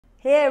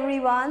Hey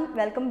everyone,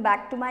 welcome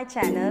back to my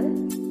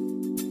channel.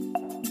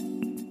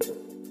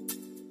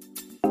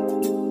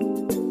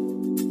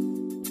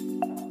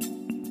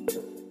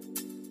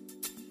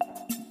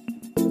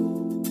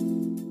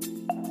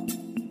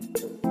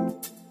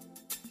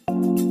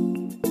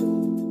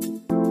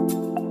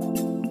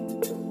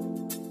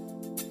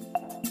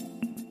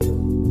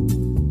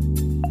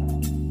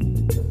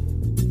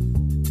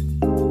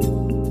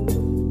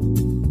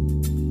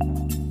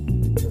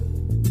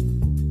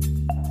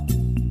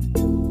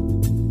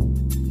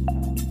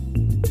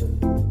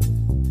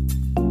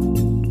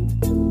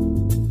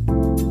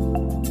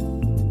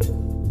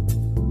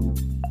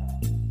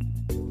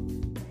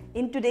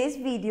 In today's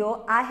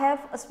video, I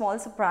have a small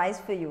surprise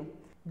for you.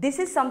 This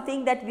is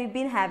something that we've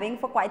been having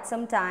for quite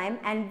some time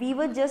and we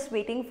were just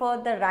waiting for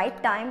the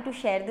right time to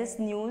share this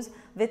news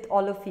with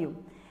all of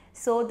you.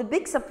 So the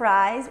big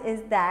surprise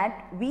is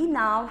that we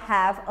now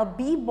have a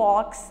bee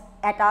box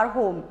at our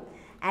home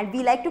and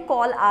we like to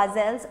call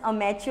ourselves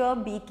amateur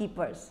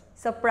beekeepers.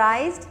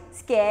 Surprised,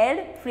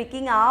 scared,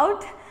 freaking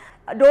out?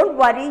 Don't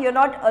worry, you're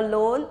not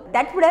alone.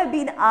 That would have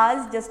been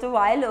us just a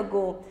while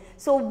ago.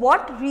 So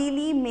what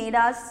really made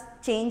us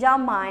change our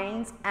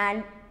minds,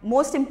 and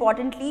most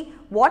importantly,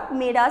 what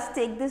made us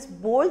take this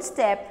bold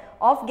step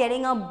of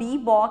getting a bee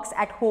box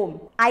at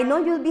home? I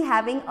know you'll be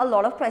having a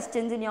lot of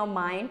questions in your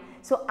mind,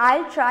 so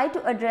I'll try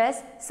to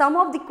address some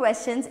of the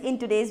questions in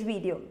today's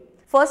video.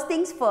 First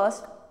things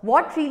first,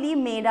 what really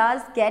made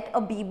us get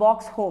a bee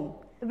box home?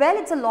 Well,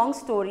 it's a long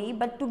story,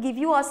 but to give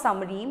you a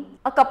summary,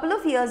 a couple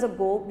of years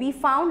ago, we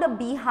found a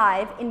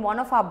beehive in one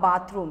of our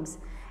bathrooms.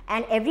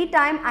 And every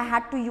time I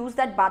had to use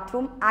that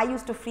bathroom, I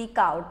used to freak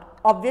out,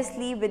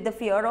 obviously with the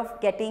fear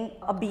of getting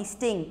a bee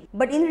sting.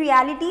 But in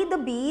reality, the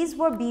bees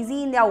were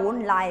busy in their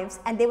own lives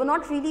and they were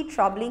not really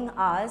troubling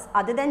us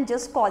other than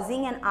just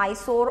causing an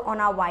eyesore on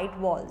our white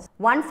walls.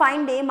 One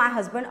fine day, my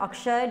husband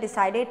Akshay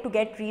decided to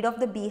get rid of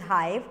the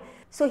beehive.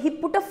 So he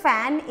put a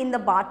fan in the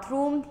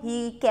bathroom,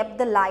 he kept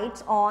the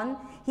lights on,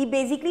 he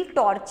basically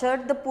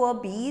tortured the poor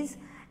bees,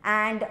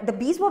 and the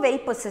bees were very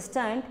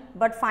persistent,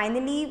 but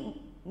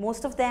finally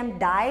most of them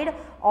died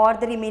or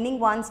the remaining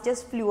ones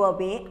just flew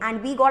away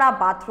and we got our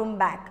bathroom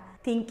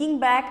back. Thinking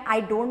back,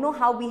 I don't know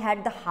how we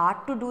had the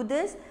heart to do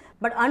this,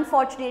 but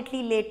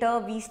unfortunately later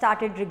we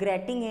started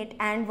regretting it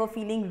and were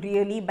feeling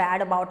really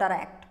bad about our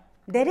act.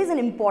 There is an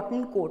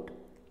important quote: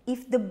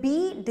 if the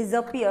bee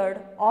disappeared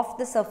off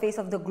the surface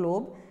of the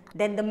globe,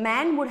 then the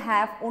man would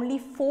have only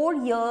 4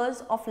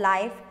 years of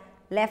life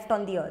left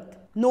on the earth.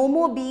 No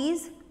more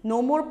bees,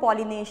 no more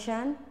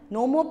pollination,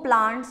 no more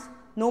plants,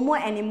 no more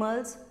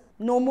animals,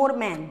 no more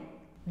man.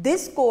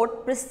 This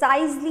quote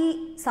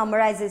precisely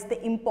summarizes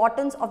the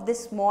importance of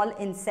this small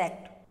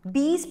insect.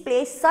 Bees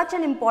play such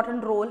an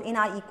important role in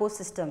our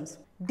ecosystems.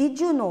 Did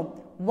you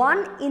know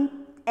 1 in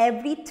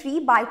every 3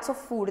 bites of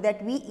food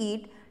that we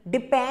eat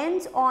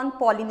depends on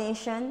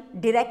pollination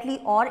directly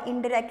or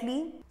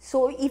indirectly?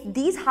 So if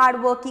these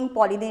hardworking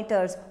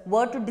pollinators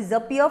were to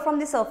disappear from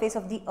the surface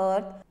of the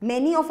earth,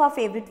 many of our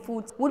favorite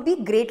foods would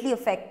be greatly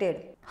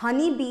affected.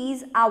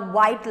 Honeybees are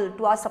vital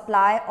to our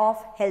supply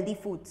of healthy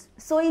foods.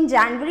 So in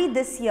January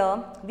this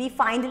year, we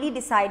finally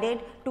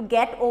decided to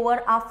get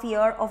over our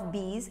fear of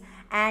bees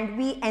and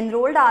we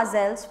enrolled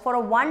ourselves for a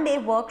one-day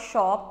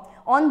workshop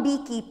on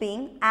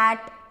beekeeping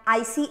at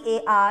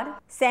ICAR,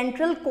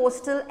 Central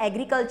Coastal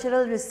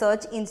Agricultural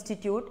Research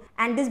Institute,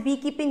 and this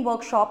beekeeping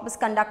workshop was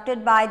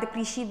conducted by the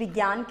Krishi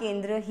Vigyan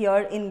Kendra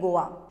here in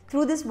Goa.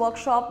 Through this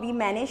workshop, we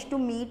managed to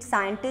meet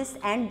scientists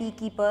and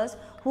beekeepers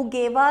who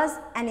gave us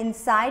an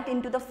insight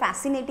into the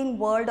fascinating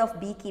world of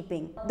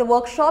beekeeping. The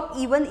workshop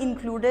even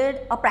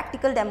included a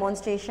practical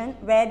demonstration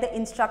where the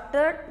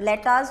instructor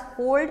let us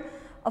hold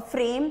a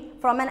frame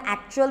from an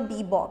actual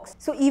bee box.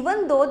 So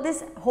even though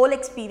this whole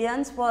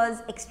experience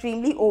was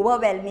extremely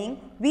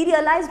overwhelming, we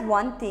realized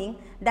one thing,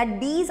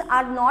 that bees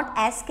are not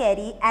as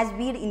scary as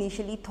we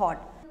initially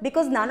thought.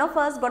 Because none of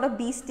us got a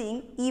bee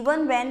sting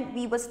even when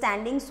we were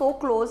standing so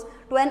close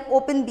to an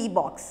open bee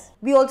box.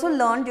 We also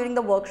learned during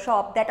the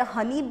workshop that a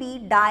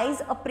honeybee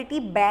dies a pretty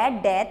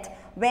bad death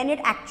when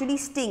it actually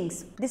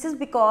stings. This is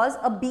because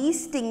a bee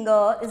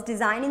stinger is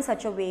designed in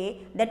such a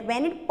way that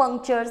when it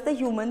punctures the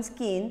human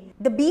skin,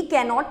 the bee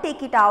cannot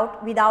take it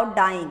out without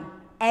dying.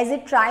 As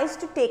it tries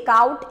to take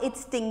out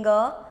its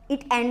stinger,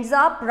 it ends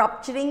up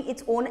rupturing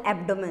its own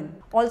abdomen.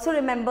 Also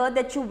remember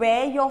that you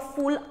wear your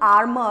full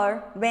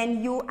armor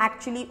when you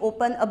actually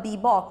open a bee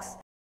box.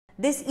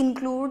 This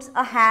includes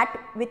a hat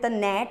with a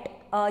net,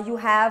 you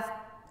have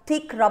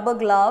thick rubber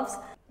gloves,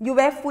 you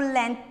wear full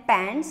length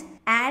pants,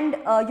 and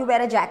you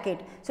wear a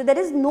jacket. So there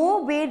is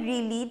no way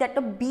really that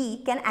a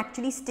bee can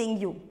actually sting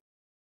you.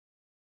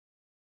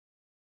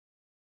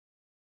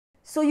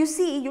 So you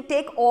see, you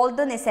take all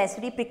the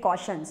necessary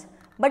precautions.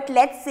 But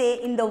let's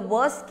say in the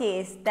worst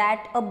case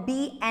that a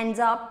bee ends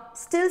up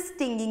still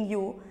stinging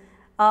you,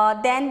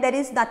 then there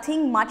is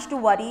nothing much to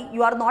worry.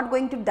 You are not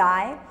going to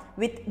die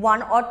with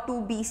 1 or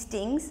 2 bee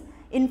stings.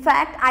 In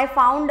fact, I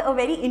found a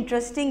very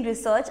interesting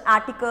research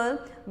article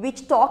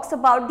which talks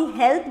about the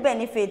health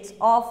benefits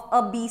of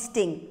a bee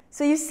sting.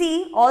 So you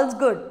see, all's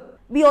good.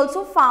 We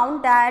also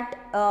found that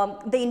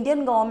the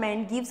Indian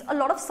government gives a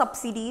lot of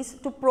subsidies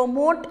to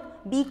promote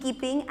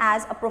beekeeping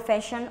as a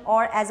profession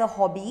or as a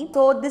hobby.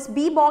 So this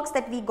bee box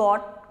that we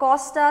got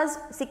cost us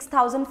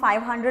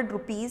 6,500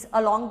 rupees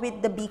along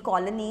with the bee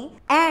colony,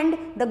 and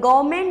the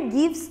government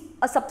gives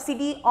a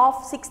subsidy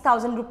of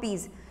 6,000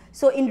 rupees.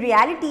 So in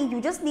reality,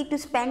 you just need to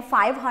spend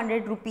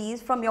 500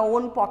 rupees from your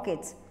own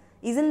pockets.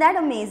 Isn't that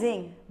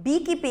amazing?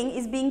 Beekeeping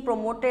is being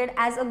promoted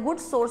as a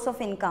good source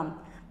of income,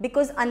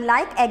 because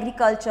unlike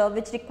agriculture,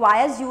 which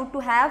requires you to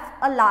have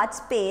a large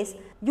space,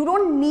 you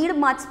don't need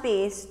much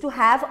space to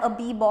have a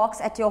bee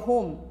box at your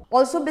home.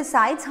 Also,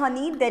 besides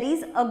honey, there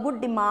is a good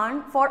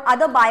demand for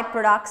other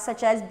byproducts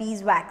such as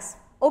beeswax.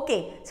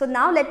 Okay, so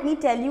now let me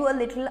tell you a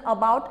little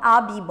about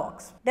our bee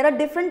box. There are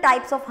different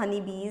types of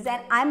honeybees,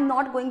 and I'm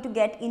not going to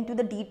get into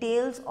the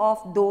details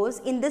of those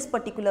in this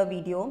particular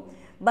video.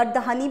 But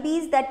the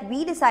honeybees that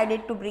we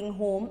decided to bring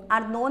home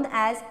are known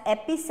as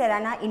Apis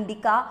Cerana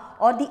Indica,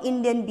 or the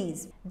Indian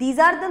bees. These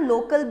are the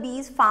local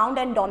bees found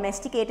and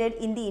domesticated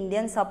in the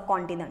Indian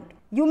subcontinent.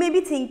 You may be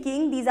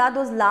thinking these are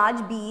those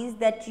large bees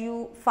that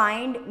you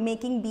find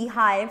making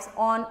beehives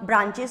on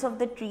branches of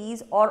the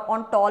trees or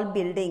on tall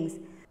buildings.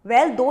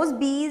 Well, those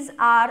bees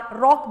are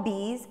rock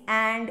bees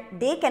and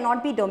they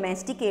cannot be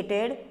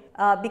domesticated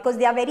because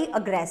they are very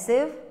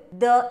aggressive.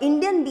 The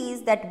Indian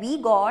bees that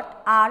we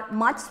got are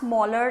much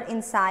smaller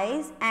in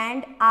size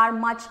and are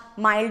much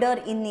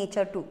milder in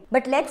nature too.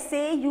 But let's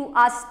say you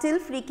are still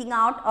freaking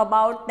out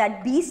about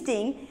that bee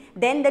sting,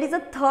 then there is a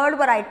third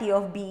variety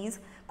of bees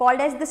called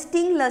as the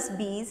stingless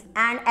bees,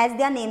 and as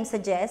their name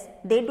suggests,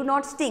 they do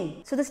not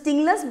sting. So the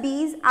stingless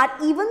bees are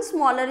even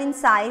smaller in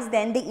size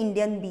than the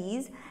Indian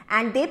bees,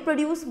 and they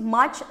produce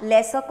much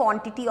lesser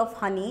quantity of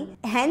honey.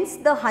 Hence,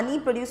 the honey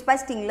produced by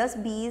stingless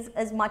bees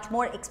is much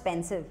more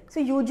expensive. So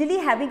usually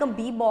having a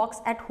bee box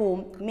at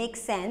home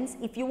makes sense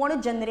if you want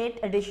to generate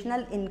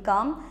additional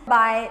income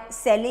by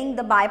selling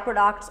the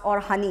byproducts or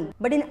honey.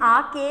 But in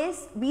our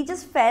case, we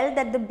just felt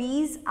that the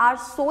bees are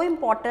so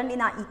important in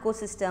our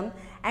ecosystem,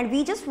 and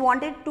we just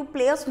wanted to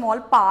play a small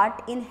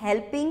part in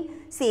helping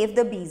save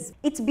the bees.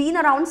 It's been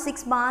around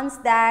 6 months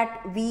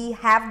that we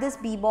have this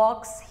bee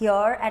box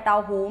here at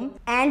our home,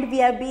 and we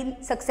have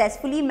been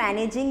successfully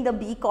managing the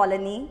bee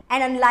colony.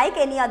 And unlike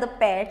any other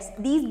pets,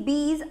 these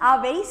bees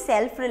are very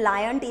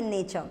self-reliant in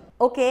nature.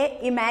 Okay,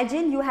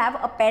 imagine you have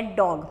a pet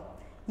dog.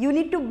 You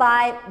need to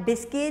buy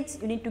biscuits,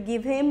 you need to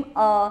give him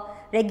a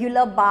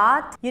regular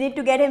bath, you need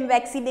to get him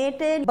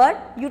vaccinated,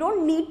 but you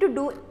don't need to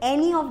do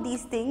any of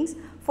these things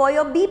for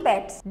your bee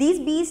pets. These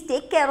bees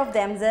take care of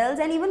themselves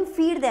and even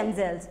feed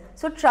themselves.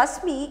 So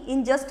trust me,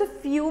 in just a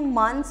few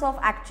months of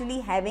actually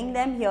having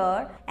them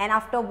here and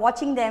after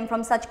watching them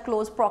from such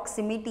close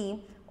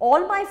proximity,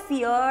 all my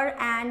fear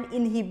and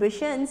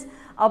inhibitions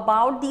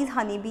about these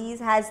honeybees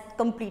has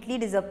completely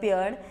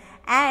disappeared.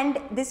 And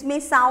this may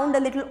sound a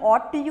little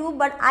odd to you,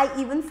 but I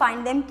even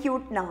find them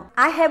cute now.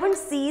 I haven't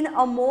seen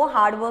a more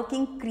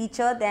hardworking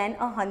creature than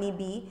a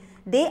honeybee.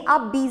 They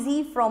are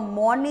busy from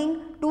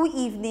morning to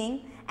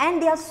evening,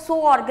 and they are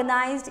so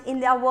organized in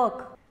their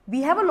work.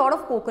 We have a lot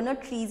of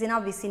coconut trees in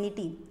our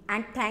vicinity,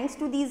 and thanks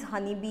to these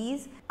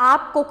honeybees,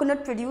 our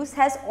coconut produce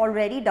has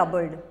already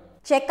doubled.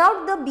 Check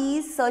out the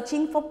bees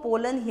searching for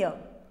pollen here.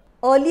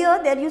 Earlier,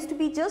 there used to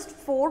be just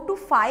 4 to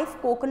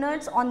 5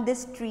 coconuts on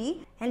this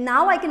tree, and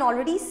now I can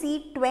already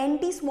see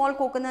 20 small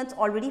coconuts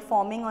already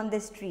forming on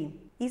this tree.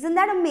 Isn't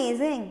that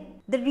amazing?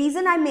 The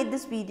reason I made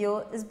this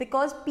video is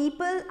because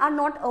people are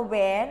not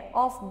aware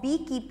of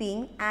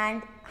beekeeping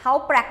and how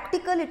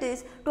practical it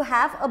is to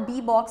have a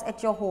bee box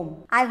at your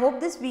home. I hope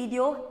this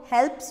video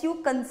helps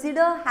you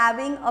consider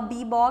having a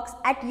bee box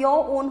at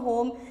your own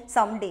home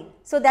someday.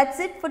 So that's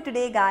it for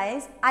today,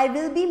 guys. I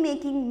will be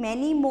making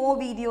many more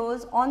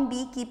videos on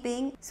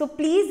beekeeping. So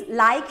please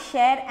like,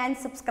 share and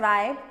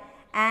subscribe,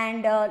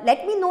 and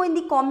let me know in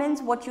the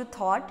comments what you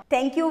thought.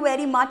 Thank you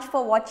very much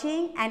for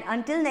watching, and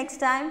until next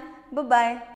time, bye-bye.